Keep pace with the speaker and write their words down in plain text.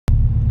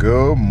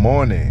Good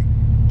morning.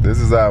 This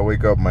is how I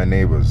wake up my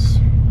neighbors.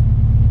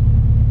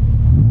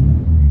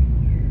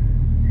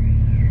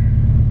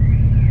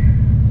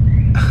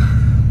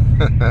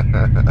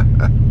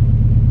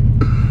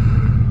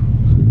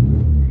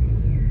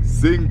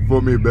 Sing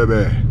for me,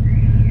 baby.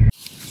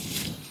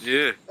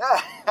 Yeah.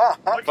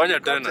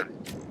 Fanya tena.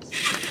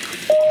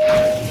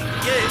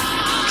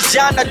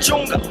 Kijana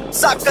chunga,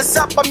 saka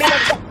sapa mina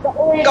saka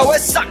unga, we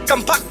saka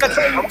mpaka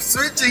I'm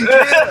switching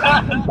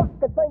gears.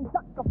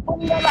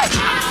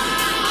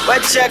 we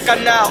cheka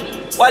now,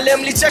 wale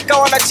mlicheka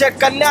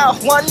wanacheka now.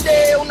 One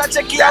day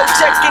unacheki au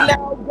cheki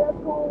now. Guess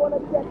who wanna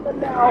cheka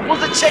now?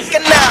 Who's a cheka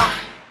now?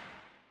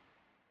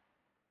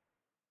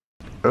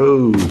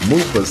 Oh,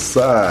 move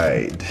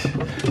aside.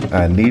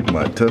 I need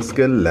my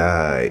Tusker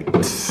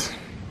Lite.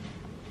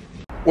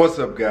 What's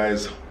up,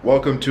 guys?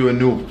 Welcome to a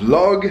new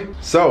vlog.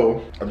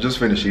 So, I've just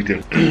finished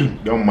eating.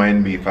 Don't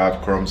mind me if I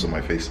have crumbs on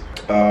my face.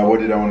 What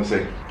did I want to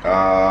say?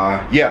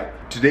 Yeah,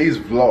 today's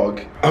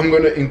vlog, I'm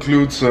gonna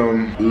include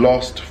some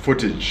lost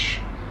footage.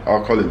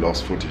 I'll call it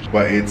lost footage,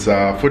 but it's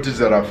footage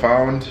that I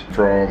found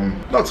from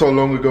not so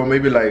long ago,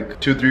 maybe like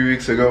 2-3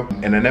 weeks ago,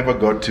 and I never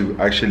got to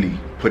actually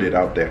put it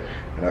out there.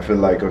 And I feel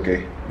like,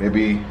 okay,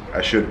 maybe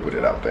I should put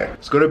it out there.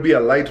 It's gonna be a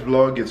light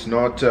vlog. It's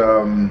not,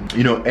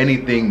 you know,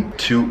 anything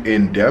too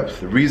in-depth.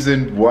 The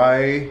reason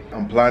why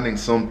I'm planning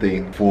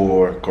something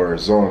for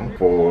Corazon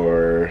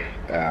for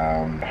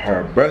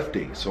her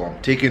birthday. So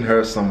I'm taking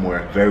her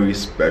somewhere very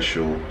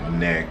special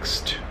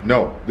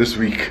this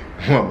week.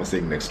 What am I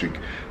saying next week?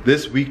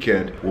 This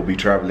weekend we'll be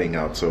traveling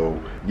out. So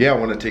yeah, I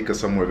want to take her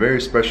somewhere very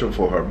special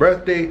for her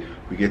birthday.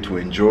 We get to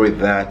enjoy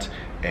that.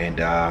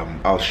 And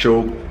I'll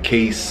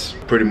showcase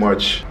pretty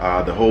much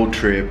the whole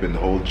trip and the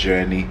whole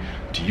journey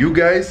to you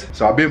guys.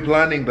 So I've been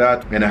planning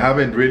that, and I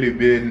haven't really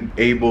been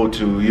able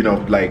to, you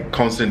know, like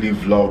constantly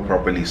vlog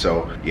properly.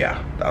 So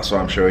yeah, that's why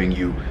I'm showing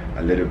you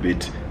a little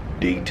bit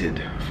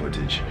dated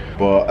footage.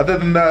 But other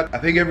than that, I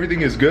think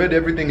everything is good.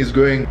 Everything is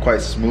going quite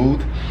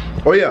smooth.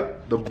 Oh yeah,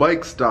 the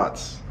bike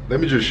starts.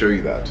 Let me just show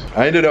you that.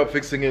 I ended up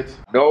fixing it.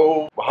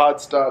 No hard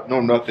start, no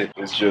nothing.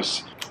 It's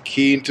just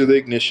key into the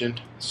ignition,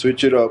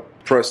 switch it up,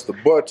 press the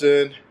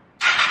button.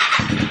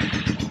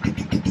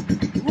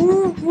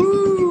 Woo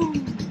woo!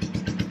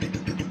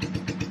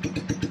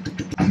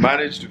 I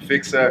managed to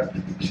fix her.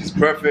 She's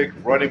perfect,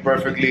 running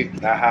perfectly.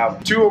 I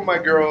have two of my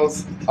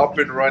girls up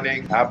and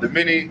running. I have the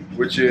Mini,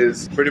 which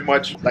is pretty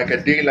much like a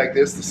day like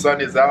this. The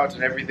sun is out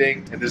and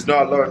everything, and there's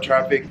not a lot of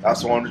traffic.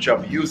 That's the one which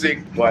I'll be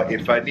using. But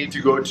if I need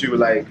to go to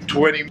like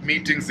 20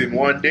 meetings in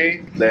one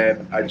day,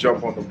 then I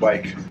jump on the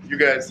bike. You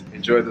guys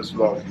enjoy this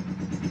vlog.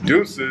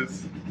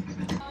 Deuces.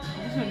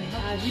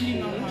 I really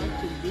know how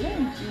to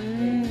blend.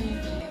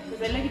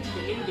 Because I like it to be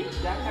a little bit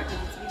darker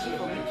because it's easy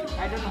for me to,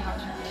 I don't know how to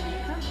do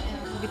makeup.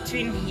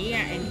 Between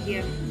here and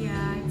here.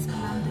 Yeah, it's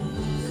blending.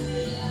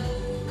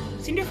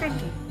 Cindy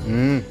Frankie. How do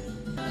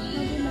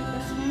you like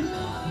this one?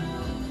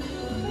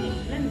 It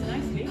blends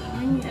nicely.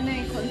 And I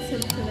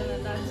concentrate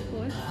on that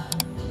spot.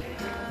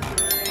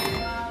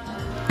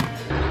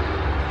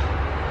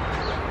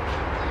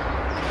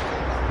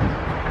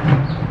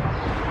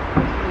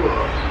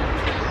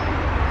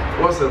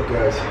 What's up,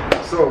 guys?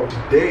 So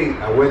today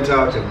I went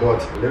out and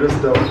bought a little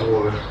stuff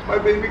for my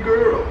baby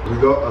girl. We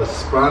got a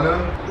spanner.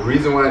 The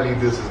reason why I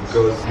need this is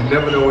because you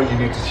never know when you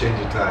need to change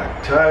your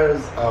tire.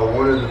 Tires are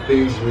one of the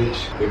things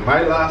which they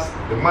might last,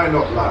 they might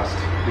not last,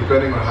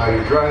 depending on how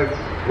you drive,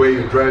 where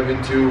you drive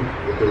into.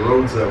 If the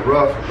roads are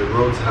rough, if the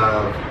roads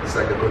have, it's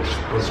like a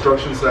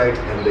construction site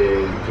and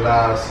the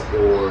glass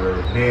or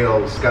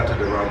nails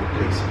scattered around the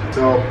place.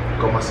 So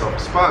got myself a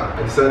spanner.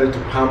 I decided to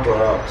pamper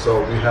her up. So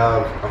we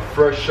have a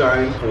fresh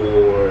shine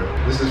for,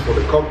 this is for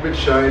the cockpit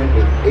shine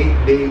with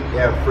 8-day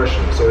air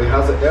freshener. So it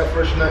has an air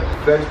freshener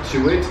effect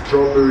to it,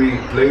 strawberry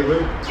flavor,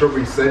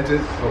 strawberry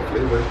scented, not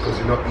flavored because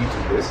you're not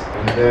eating this.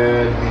 And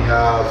then we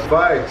have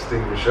fire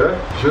extinguisher,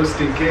 just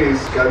in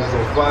case it catches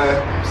on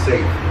fire, I'm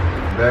safe.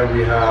 Then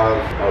we have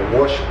a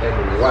wash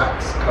and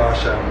wax car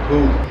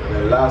shampoo. And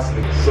then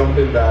lastly,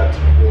 something that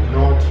will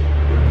not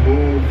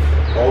remove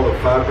all the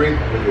fabric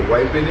when you're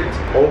wiping it.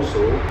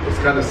 Also, it's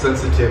kind of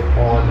sensitive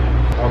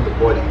on the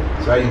body,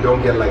 so you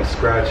don't get like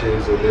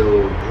scratches or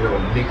little, you know,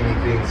 niggly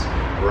things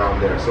around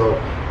there. So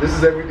this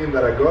is everything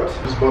that I got.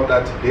 Just bought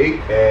that today,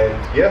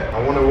 and yeah,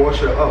 I want to wash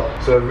her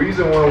up. So the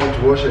reason why I want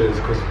to wash her is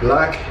because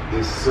black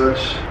is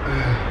such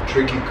a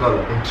tricky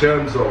color in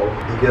terms of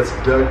it gets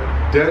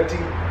dirty,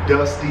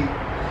 dusty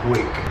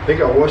quick. I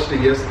think I washed it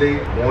yesterday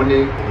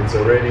morning and it's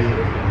already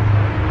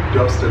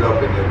dusted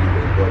up and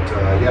everything. But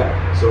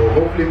yeah, so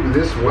hopefully with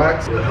this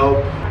wax will help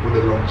with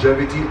the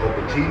longevity of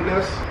the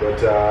cleanness.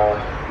 But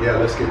yeah,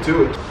 let's get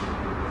to it.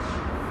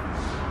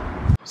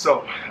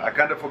 So I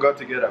kind of forgot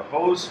to get a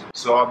hose,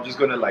 so I'm just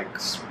gonna like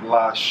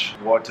splash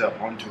water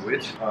onto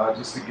it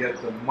just to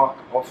get the muck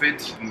off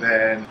it, and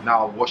then now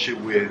I'll wash it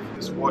with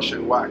this wash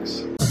and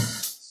wax.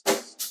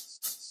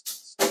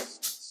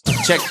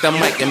 Check the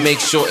mic and make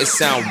sure it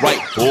sound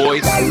right,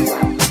 boys.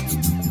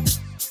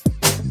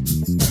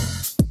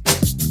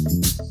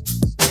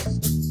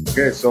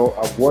 Okay, so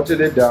I've watered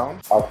it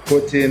down. I've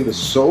put in the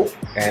soap,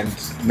 and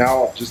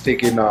now I've just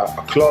taken a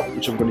cloth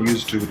which I'm going to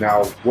use to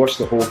now wash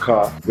the whole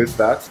car with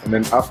that. And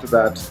then after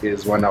that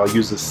is when I'll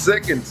use the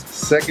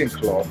second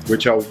cloth,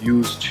 which I'll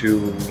use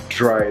to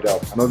dry it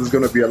up. I know there's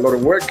going to be a lot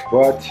of work,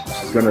 but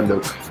it's going to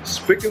look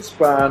spick and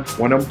span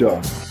when I'm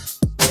done.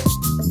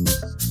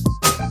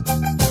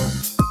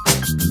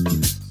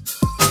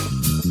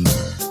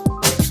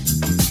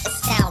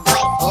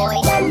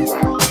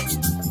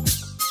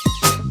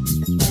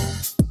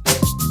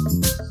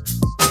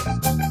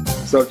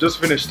 So I've just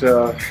finished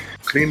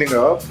cleaning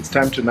her up. It's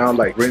time to now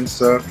like rinse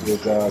her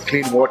with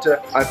clean water.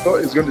 I thought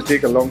it was going to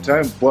take a long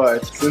time,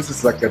 but since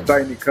it's like a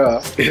tiny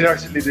car, it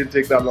actually didn't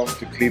take that long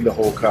to clean the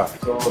whole car.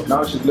 So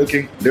now she's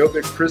looking a little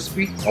bit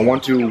crispy. I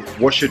want to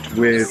wash it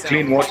with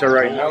clean water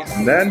right now,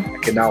 and then I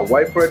can now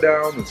wipe her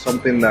down with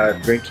something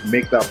that's going to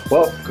make that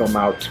buff come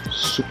out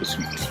super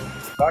sweet.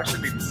 I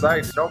actually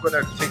decided I'm not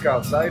gonna take it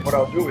outside. What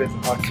I'll do is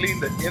I'll clean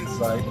the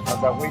inside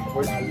as I wait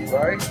for it to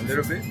dry a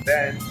little bit.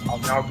 Then I'll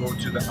now go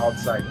to the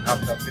outside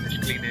after I finish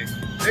cleaning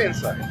the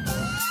inside.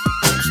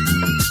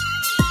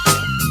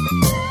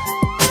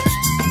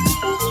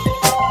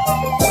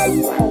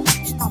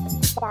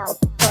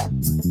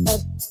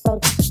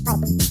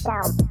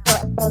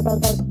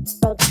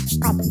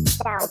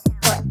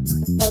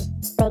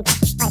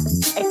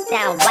 It's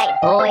down white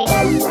boy.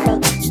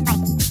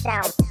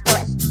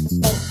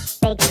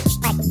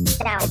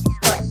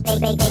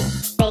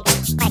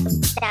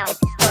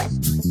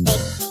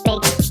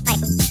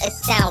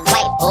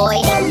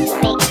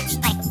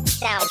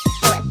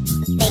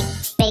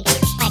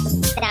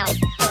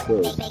 So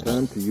it's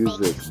time to use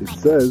this. It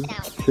says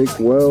shake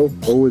well,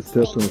 always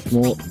tap on a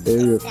small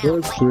area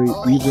first, spray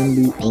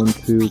evenly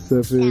onto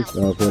surface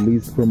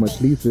from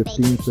at least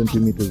 15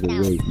 centimeters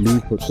away.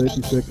 Leave for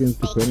 30 seconds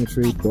to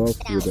penetrate buff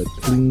with a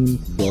clean,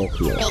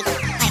 soft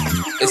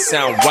wash. It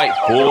sound right,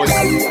 boy.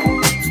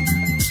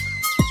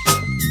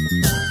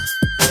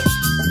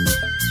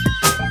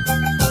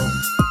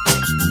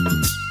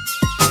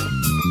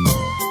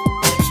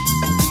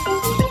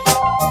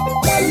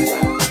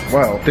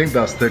 Well, I think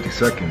that's 30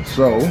 seconds,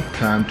 so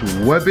time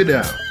to wipe it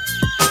down.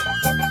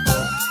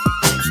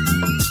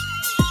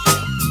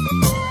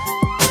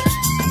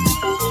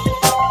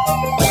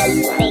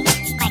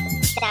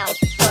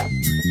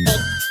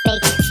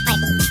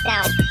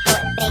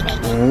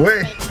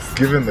 Wait, it's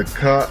giving the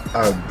car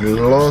a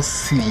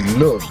glossy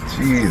look.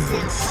 Jesus,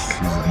 it's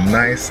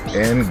nice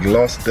and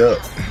glossed up.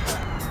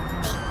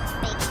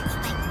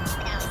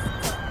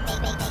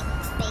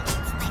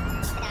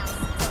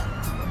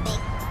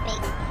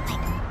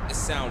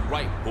 Sound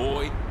right,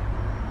 boy.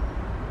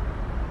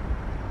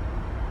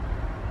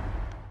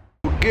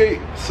 Okay,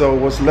 so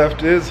what's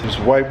left is just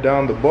wipe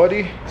down the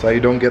body so you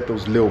don't get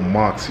those little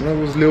marks, you know,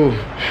 those little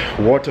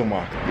water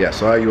marks. Yeah,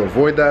 so how you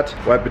avoid that,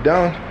 wipe it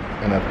down,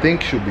 and I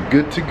think she'll be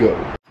good to go.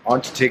 I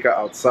want to take her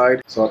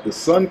outside so that the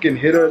sun can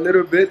hit her a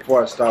little bit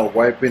before I start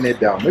wiping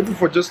it down, maybe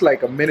for just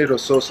like a minute or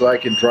so I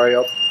can dry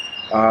up.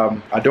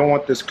 I don't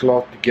want this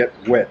cloth to get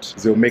wet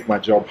because it'll make my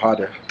job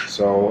harder.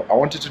 So I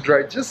want it to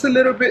dry just a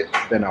little bit,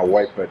 then I'll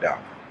wipe her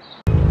down.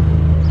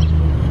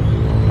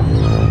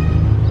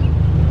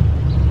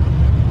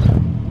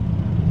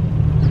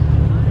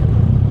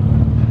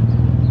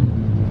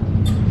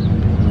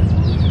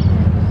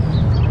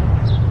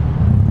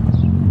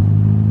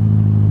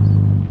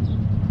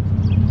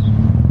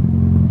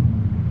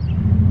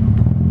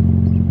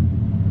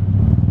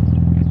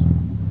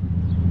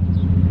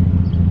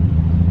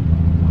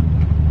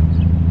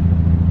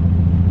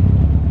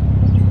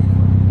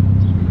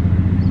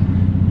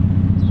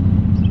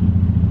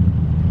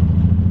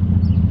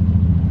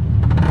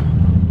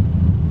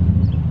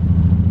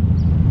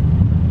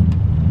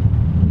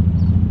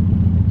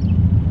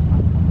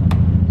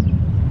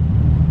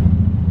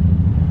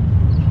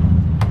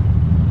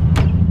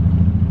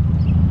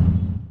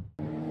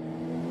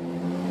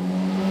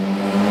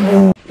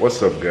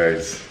 What's up,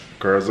 guys?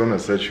 Corazona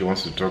said she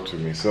wants to talk to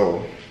me,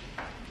 so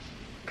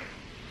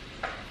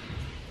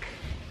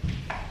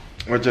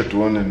wacha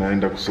tuone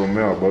naenda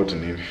kusomea about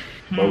nini.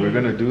 But we're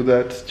gonna do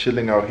that,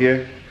 chilling out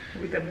here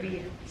with a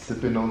beer,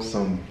 sipping on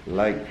some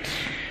light,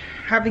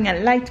 having a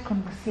light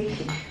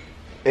conversation.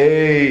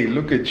 Hey,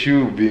 look at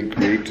you being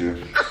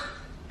creative.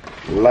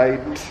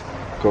 Light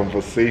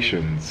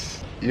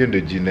conversations. You in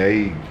the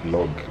Jinai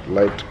vlog,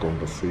 light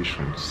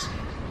conversations.